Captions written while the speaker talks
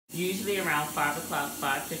Usually around 5 o'clock,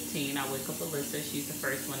 5:15, I wake up Alyssa. She's the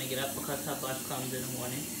first one to get up because her bus comes in the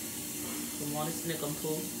morning. Good morning, Snick'em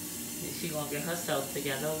Poo. She's going to get herself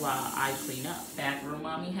together while I clean up. Bathroom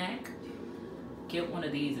mommy hack. Get one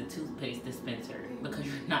of these, a toothpaste dispenser, because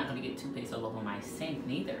you're not going to get toothpaste all over my sink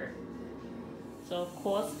neither. So, of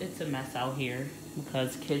course, it's a mess out here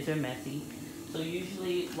because kids are messy. So,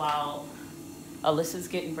 usually while Alyssa's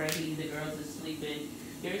getting ready, the girls are sleeping.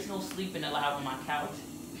 There is no sleeping allowed on my couch.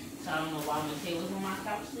 So I don't know why Michaela's on my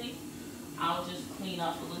couch sleep. I'll just clean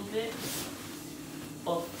up a little bit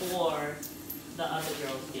before the other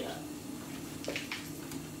girls get up.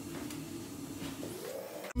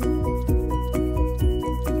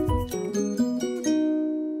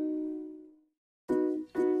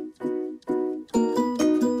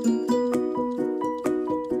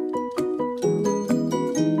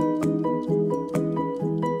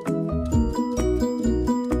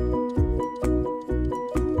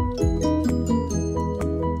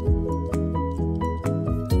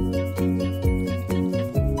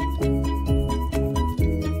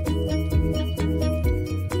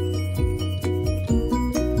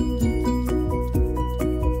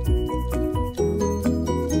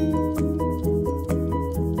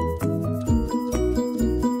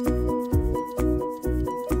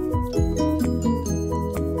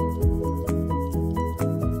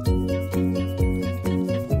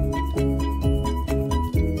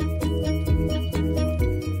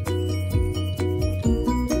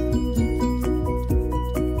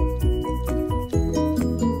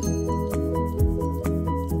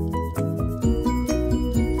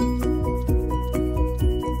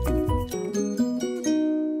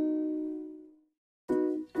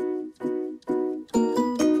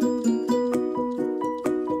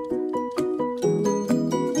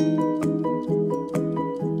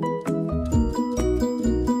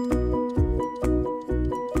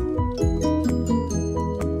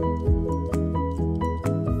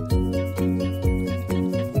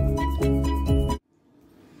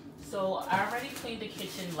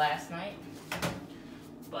 Last night,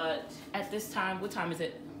 but at this time, what time is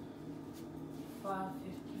it? 5:52.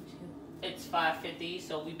 It's 5:50,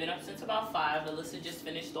 so we've been up since about 5. Alyssa just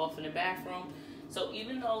finished off in the bathroom. So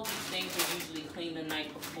even though these things are usually cleaned the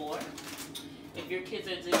night before, if your kids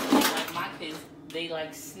are doing like my kids, they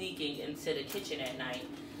like sneaking into the kitchen at night.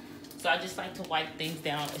 So I just like to wipe things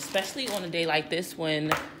down, especially on a day like this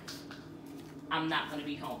when I'm not going to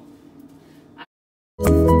be home.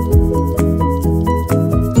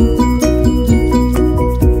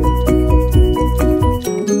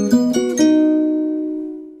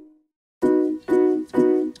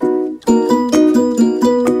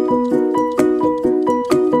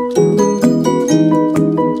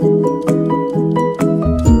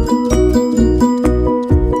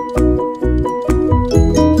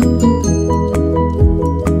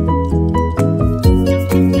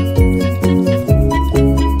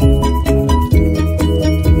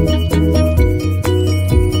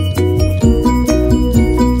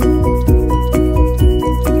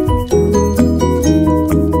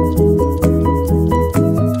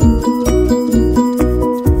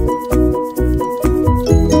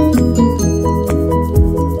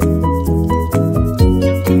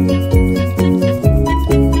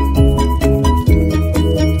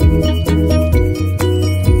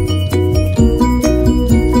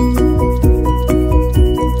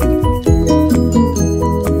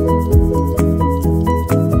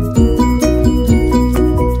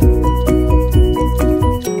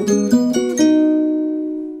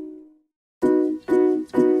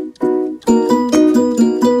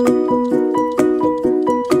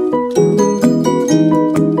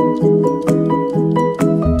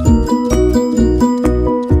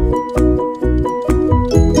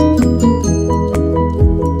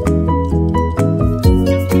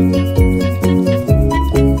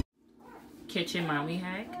 Kitchen mommy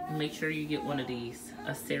hack, make sure you get one of these,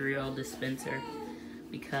 a cereal dispenser,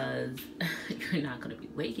 because you're not going to be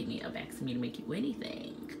waking me up asking me to make you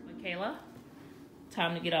anything. Michaela,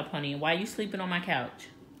 time to get up, honey. Why are you sleeping on my couch?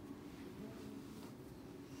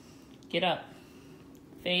 Get up.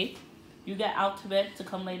 Faith, you got out to bed to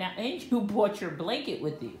come lay down, and you brought your blanket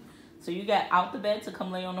with you. So you got out the bed to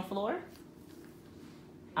come lay on the floor?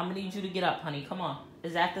 I'm going to need you to get up, honey. Come on.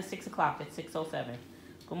 It's after 6 o'clock. It's 6:07.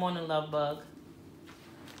 Good morning, love bug.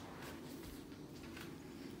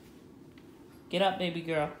 Get up, baby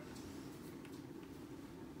girl.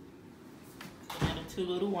 And the two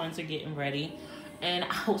little ones are getting ready. And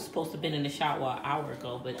I was supposed to have been in the shower an hour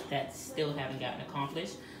ago, but that still haven't gotten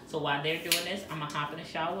accomplished. So while they're doing this, I'm gonna hop in the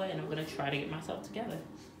shower and I'm gonna try to get myself together.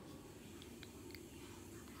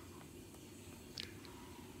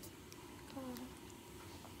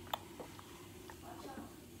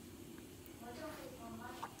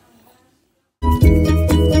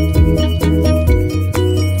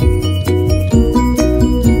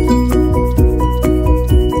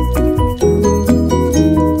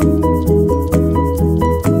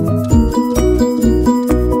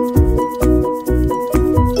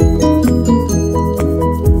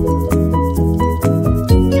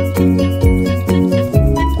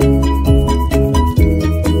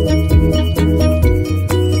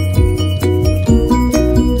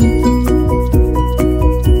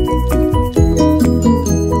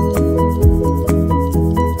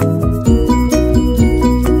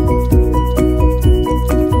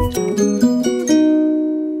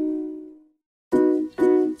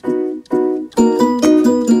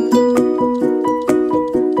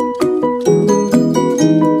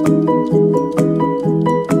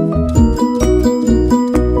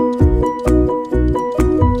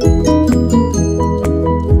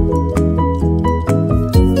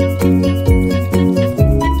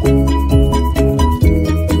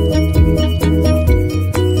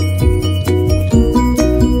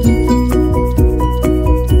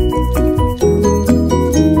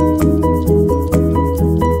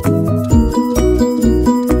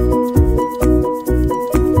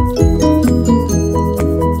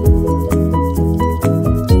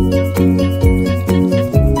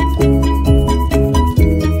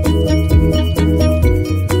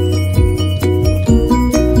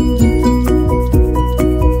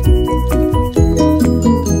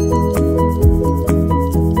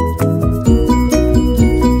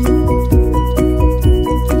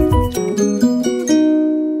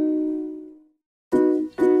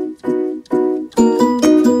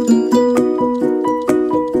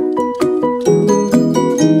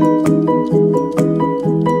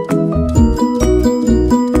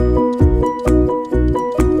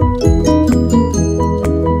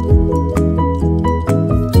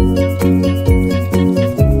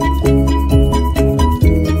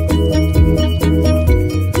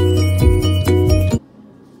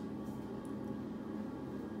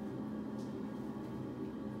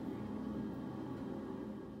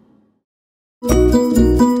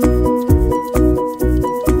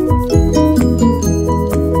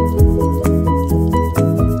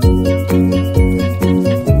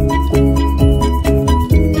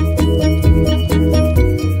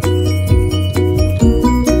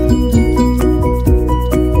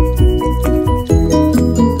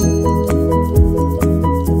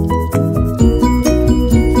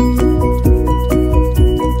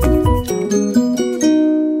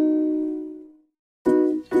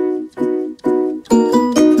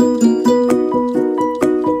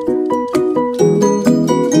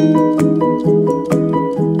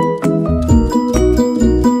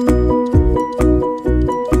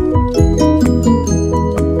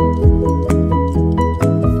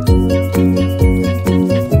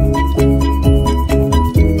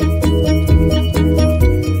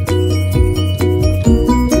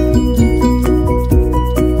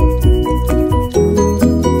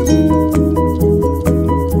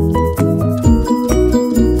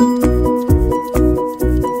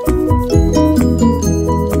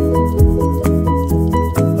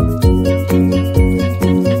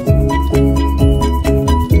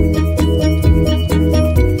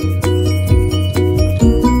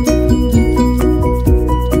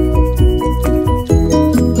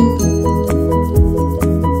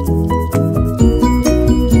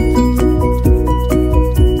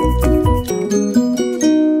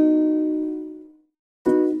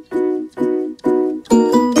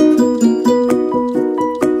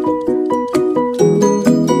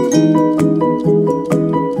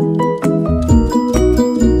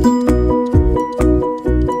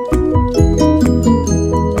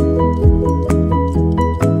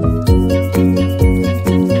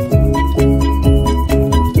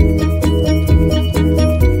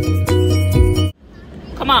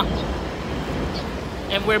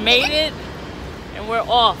 And we're made it, and we're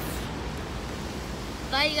off.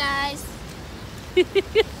 Bye, guys.